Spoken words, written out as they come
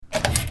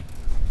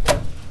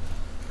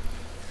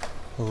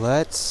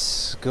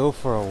Let's go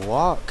for a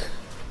walk.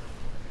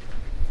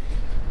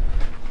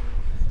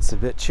 It's a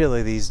bit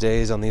chilly these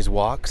days on these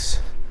walks.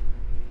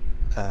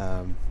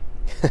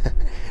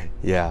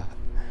 Yeah,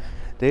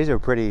 days are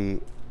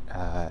pretty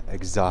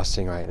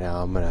exhausting right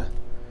now. I'm gonna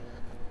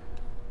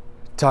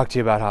talk to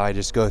you about how I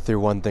just go through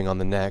one thing on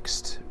the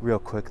next. Real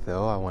quick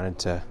though, I wanted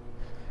to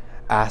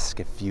ask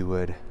if you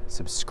would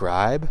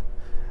subscribe.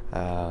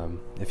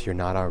 If you're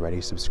not already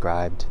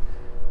subscribed,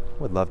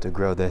 would love to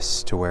grow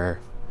this to where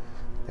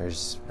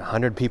there's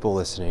 100 people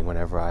listening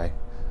whenever I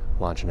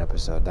launch an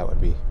episode. That would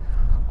be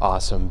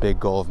awesome. Big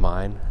goal of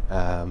mine.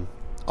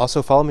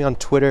 Also follow me on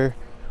Twitter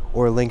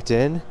or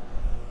LinkedIn.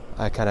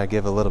 I kind of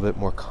give a little bit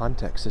more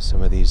context to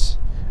some of these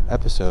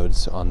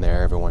episodes on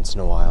there every once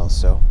in a while.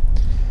 So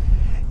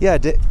yeah,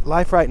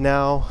 life right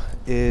now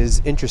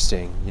is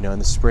interesting. You know, in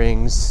the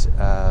springs,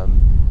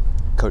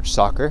 coach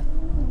soccer,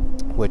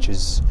 which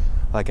is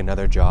like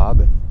another job,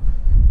 and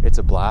it's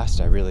a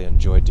blast. I really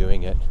enjoy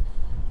doing it.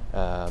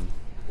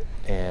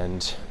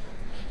 And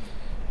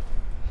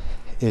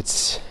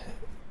it's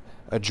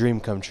a dream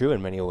come true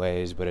in many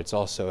ways, but it's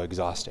also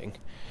exhausting.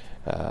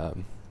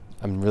 I'm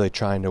really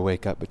trying to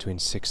wake up between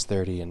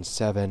 6:30 and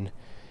 7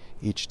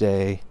 each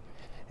day,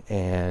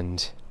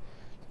 and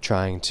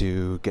trying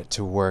to get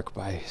to work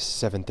by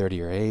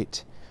 7:30 or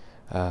 8,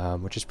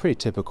 which is pretty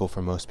typical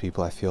for most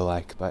people, I feel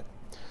like, but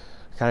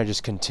kind of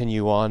just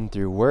continue on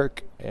through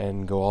work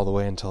and go all the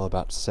way until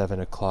about 7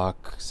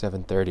 o'clock,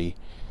 7:30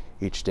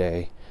 each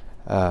day.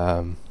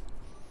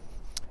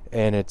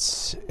 And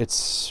it's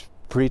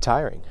pretty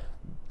tiring.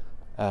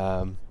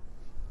 The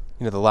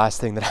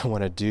last thing that I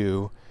want to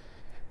do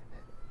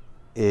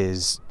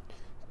is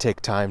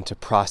take time to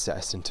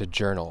process and to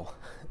journal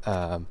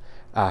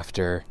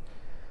after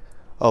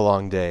a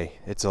long day.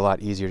 It's a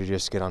lot easier to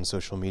just get on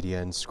social media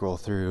and scroll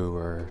through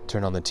or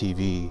turn on the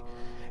TV,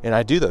 and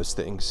I do those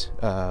things.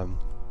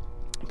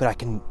 But I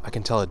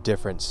can tell a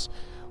difference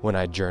when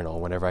I journal,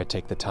 whenever I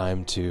take the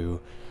time to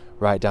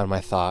write down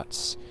my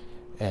thoughts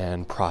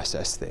and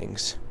process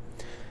things.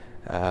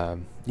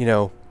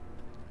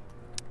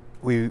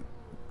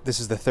 This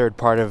is the third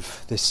part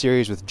of this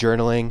series with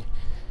journaling.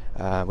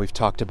 We've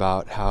talked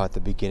about how at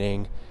the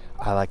beginning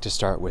I like to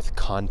start with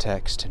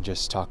context and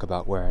just talk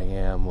about where I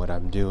am, what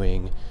I'm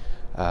doing,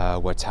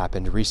 what's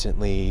happened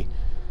recently,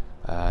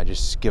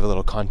 just give a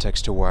little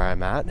context to where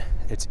I'm at.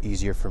 It's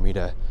easier for me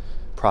to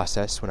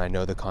process when I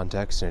know the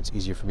context, and it's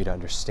easier for me to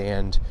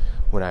understand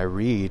when I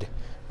read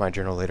my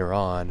journal later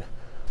on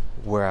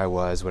where I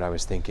was, what I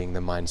was thinking,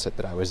 the mindset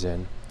that I was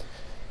in.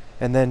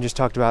 And then just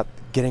talked about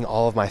getting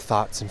all of my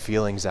thoughts and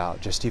feelings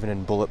out, just even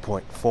in bullet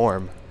point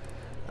form,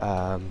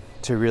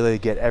 to really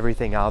get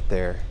everything out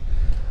there.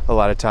 A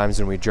lot of times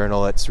when we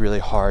journal, it's really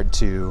hard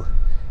to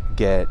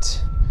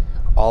get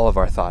all of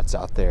our thoughts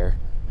out there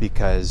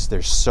because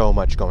there's so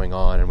much going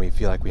on and we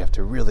feel like we have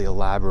to really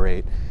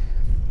elaborate.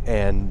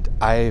 And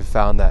I've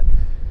found that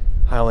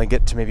I only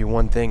get to maybe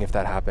one thing if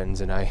that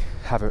happens, and I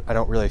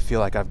don't really feel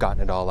like I've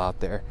gotten it all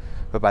out there.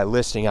 But by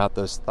listing out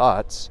those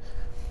thoughts,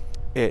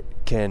 it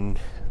can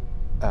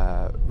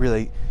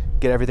really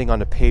get everything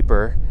onto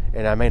paper,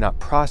 and I may not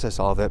process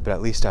all of it, but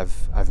at least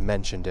I've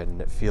mentioned it,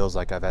 and it feels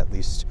like I've at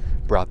least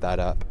brought that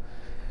up.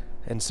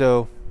 And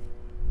so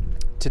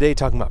today,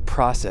 talking about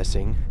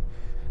processing,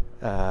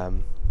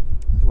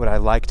 what I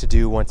like to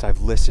do once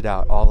I've listed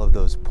out all of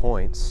those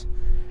points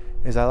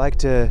is I like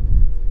to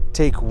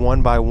take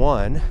one by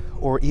one,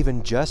 or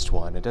even just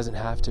one. It doesn't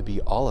have to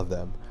be all of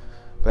them,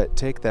 but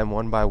take them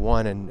one by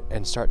one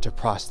and start to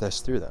process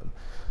through them.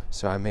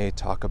 So I may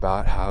talk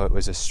about how it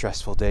was a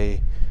stressful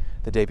day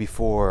the day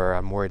before, or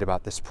I'm worried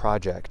about this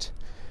project.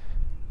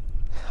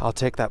 I'll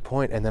take that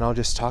point and then I'll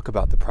just talk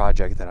about the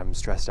project that I'm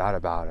stressed out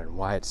about and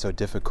why it's so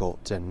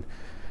difficult, and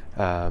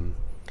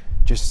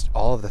just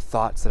all of the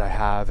thoughts that I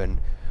have,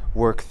 and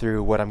work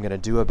through what I'm going to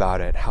do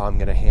about it, how I'm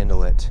going to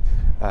handle it,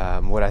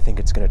 what I think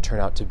it's going to turn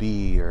out to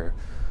be, or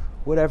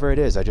whatever it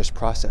is. I just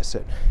process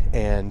it.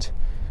 And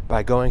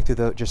by going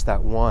through just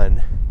that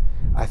one,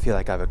 I feel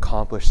like I've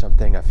accomplished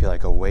something. I feel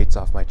like a weight's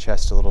off my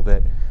chest a little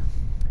bit.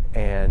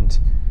 And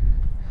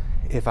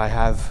if I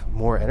have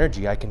more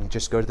energy, I can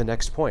just go to the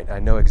next point. I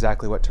know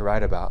exactly what to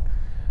write about.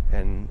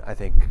 And I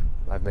think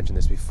I've mentioned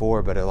this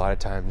before, but a lot of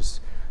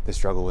times the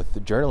struggle with the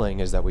journaling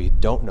is that we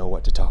don't know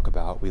what to talk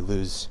about. We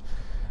lose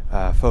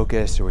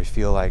focus, or we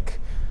feel like,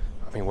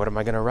 what am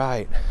I going to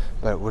write?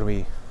 But when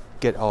we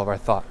get all of our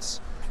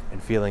thoughts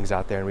and feelings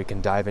out there and we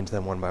can dive into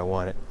them one by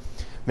one, it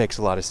makes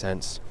a lot of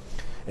sense.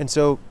 And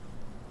so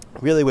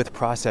really with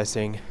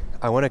processing,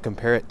 I want to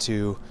compare it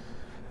to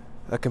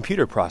a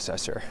computer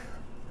processor,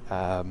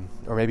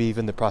 or maybe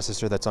even the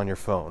processor that's on your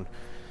phone.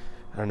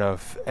 I don't know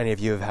if any of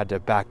you have had to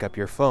back up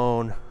your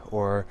phone,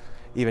 or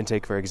even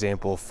take, for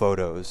example,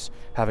 photos,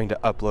 having to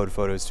upload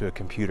photos to a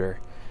computer.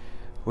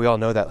 We all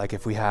know that, like,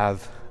 if we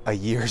have a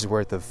year's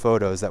worth of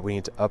photos that we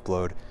need to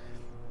upload,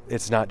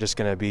 it's not just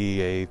going to be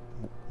a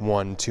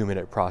 1-2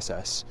 minute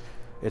process.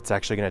 It's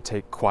actually going to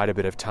take quite a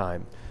bit of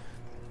time.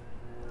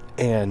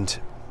 And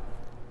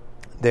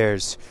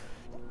there's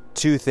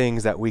two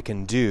things that we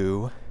can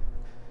do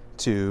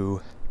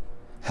to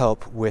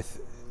help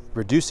with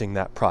reducing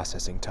that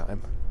processing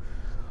time.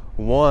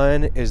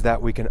 One is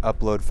that we can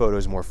upload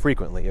photos more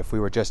frequently. If we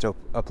were just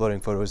uploading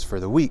photos for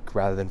the week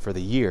rather than for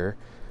the year,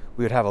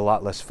 we would have a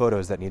lot less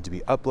photos that need to be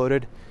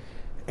uploaded,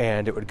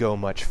 and it would go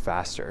much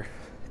faster.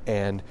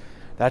 And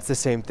that's the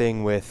same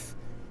thing with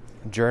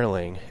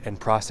journaling and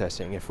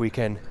processing. If we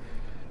can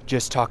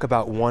just talk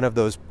about one of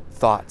those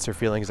thoughts or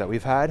feelings that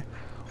we've had,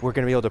 we're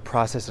going to be able to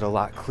process it a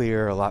lot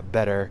clearer, a lot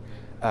better,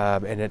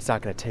 and it's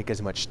not going to take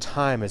as much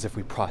time as if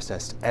we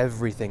processed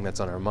everything that's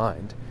on our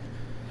mind.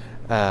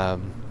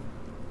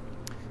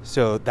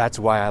 So that's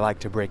why I like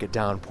to break it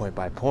down point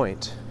by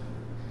point.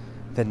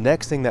 The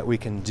next thing that we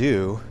can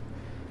do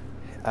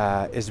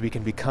is we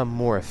can become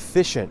more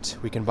efficient.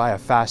 We can buy a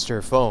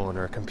faster phone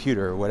or a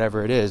computer or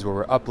whatever it is where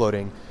we're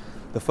uploading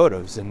the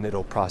photos, and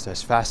it'll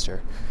process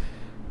faster.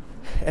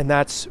 And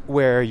that's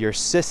where your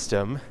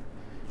system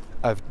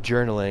of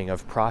journaling,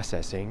 of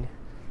processing,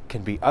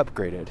 can be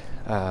upgraded.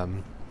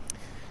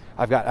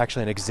 I've got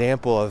actually an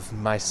example of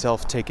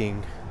myself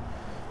taking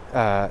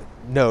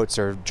notes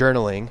or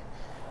journaling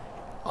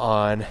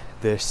on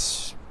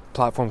this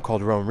platform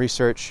called Roam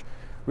Research.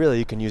 Really,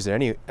 you can use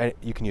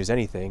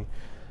anything,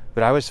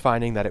 but I was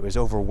finding that it was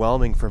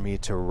overwhelming for me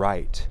to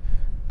write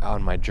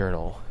on my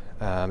journal.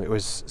 It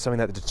was something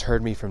that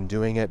deterred me from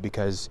doing it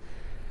because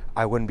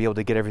I wouldn't be able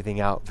to get everything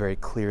out very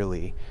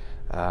clearly.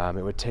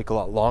 It would take a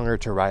lot longer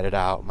to write it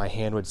out. My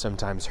hand would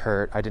sometimes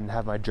hurt. I didn't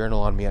have my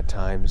journal on me at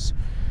times.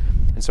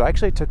 And so I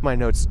actually took my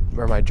notes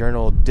or my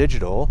journal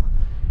digital,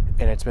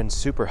 and it's been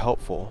super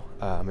helpful.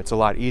 It's a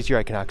lot easier.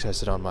 I can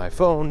access it on my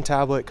phone,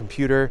 tablet,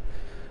 computer,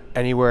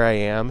 anywhere I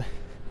am.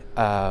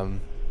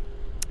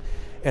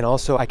 And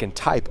also I can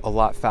type a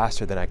lot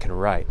faster than I can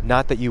write.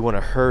 Not that you want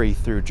to hurry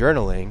through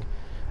journaling,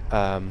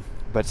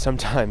 but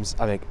sometimes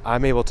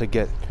I'm able to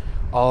get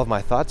all of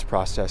my thoughts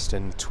processed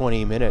in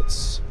 20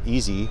 minutes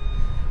easy,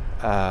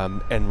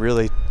 and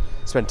really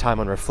spend time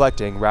on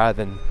reflecting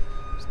rather than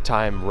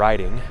time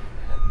writing.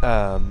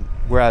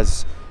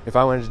 Whereas if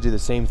I wanted to do the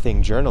same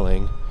thing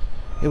journaling,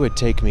 it would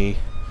take me,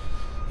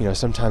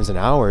 sometimes an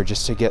hour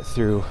just to get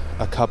through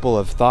a couple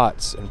of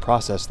thoughts and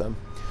process them.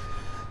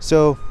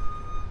 So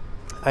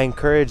I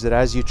encourage that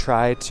as you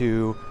try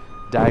to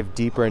dive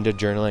deeper into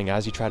journaling,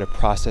 as you try to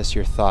process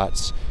your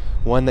thoughts,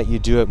 one, that you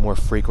do it more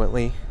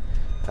frequently,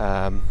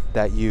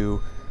 that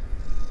you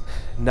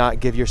not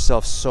give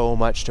yourself so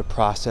much to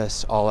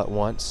process all at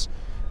once.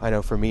 I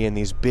know for me, in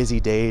these busy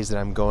days that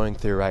I'm going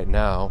through right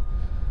now,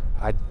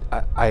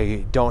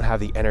 I don't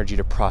have the energy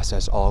to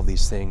process all of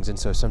these things, and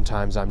so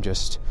sometimes I'm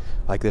just,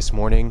 like this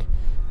morning,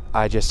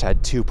 I just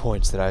had 2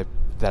 points that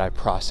I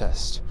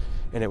processed,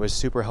 and it was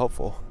super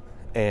helpful.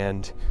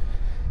 And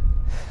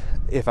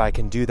if I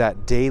can do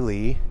that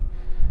daily,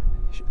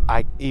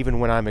 even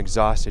when I'm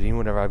exhausted, even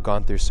whenever I've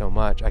gone through so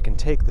much, I can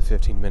take the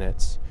 15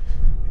 minutes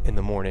in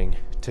the morning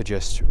to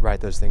just write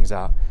those things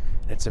out.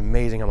 And it's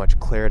amazing how much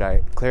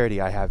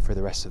clarity I have for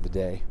the rest of the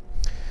day.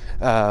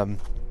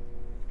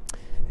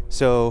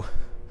 So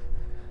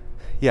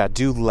yeah,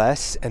 do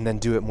less and then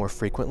do it more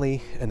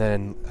frequently. And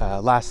then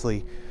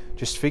lastly,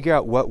 just figure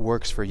out what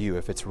works for you.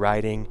 If it's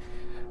writing,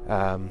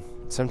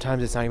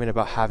 sometimes it's not even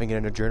about having it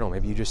in a journal.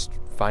 Maybe you just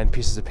find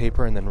pieces of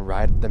paper and then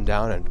write them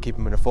down and keep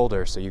them in a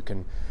folder so you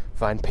can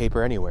find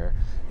paper anywhere.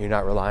 You're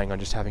not relying on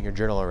just having your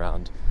journal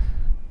around.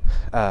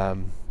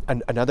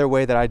 Another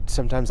way that I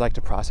sometimes like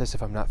to process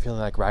if I'm not feeling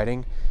like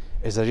writing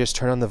is I just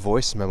turn on the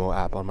voice memo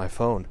app on my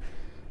phone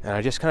and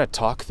I just kind of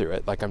talk through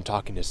it like I'm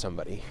talking to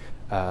somebody.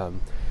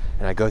 And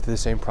I go through the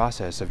same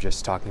process of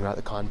just talking about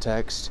the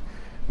context.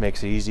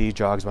 Makes it easy,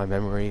 jogs my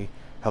memory,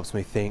 helps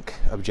me think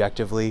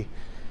objectively.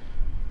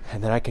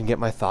 And then I can get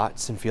my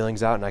thoughts and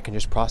feelings out and I can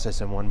just process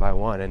them one by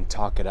one and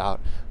talk it out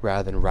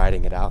rather than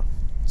writing it out.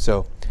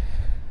 So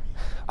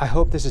I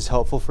hope this is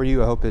helpful for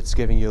you. I hope it's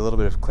giving you a little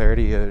bit of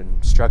clarity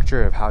and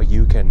structure of how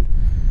you can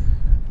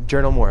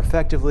journal more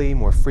effectively,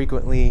 more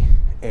frequently,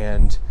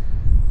 and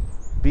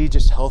be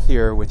just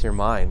healthier with your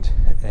mind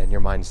and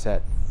your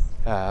mindset.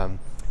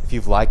 If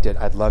you've liked it,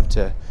 I'd love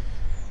to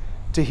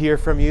hear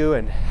from you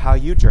and how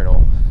you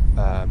journal.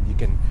 You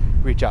can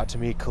reach out to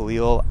me,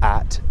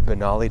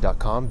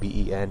 Khalil@benali.com,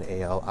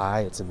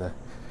 Benali. It's in the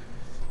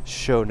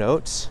show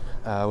notes.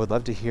 I would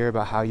love to hear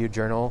about how you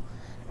journal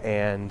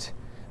and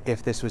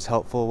if this was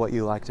helpful, what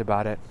you liked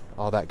about it,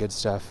 all that good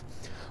stuff.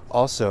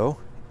 Also,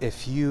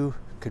 if you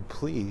could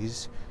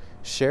please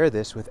share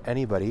this with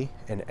anybody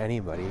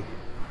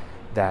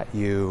that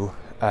you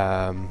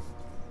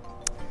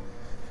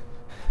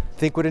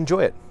think would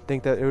enjoy it,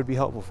 think that it would be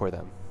helpful for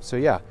them. So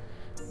yeah,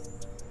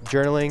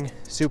 journaling,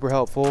 super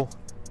helpful.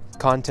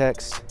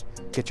 Context,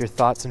 get your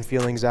thoughts and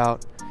feelings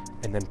out,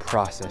 and then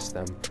process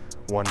them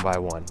one by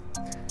one.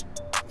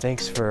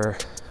 Thanks for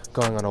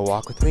going on a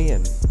walk with me,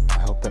 and I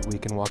hope that we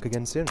can walk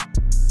again soon.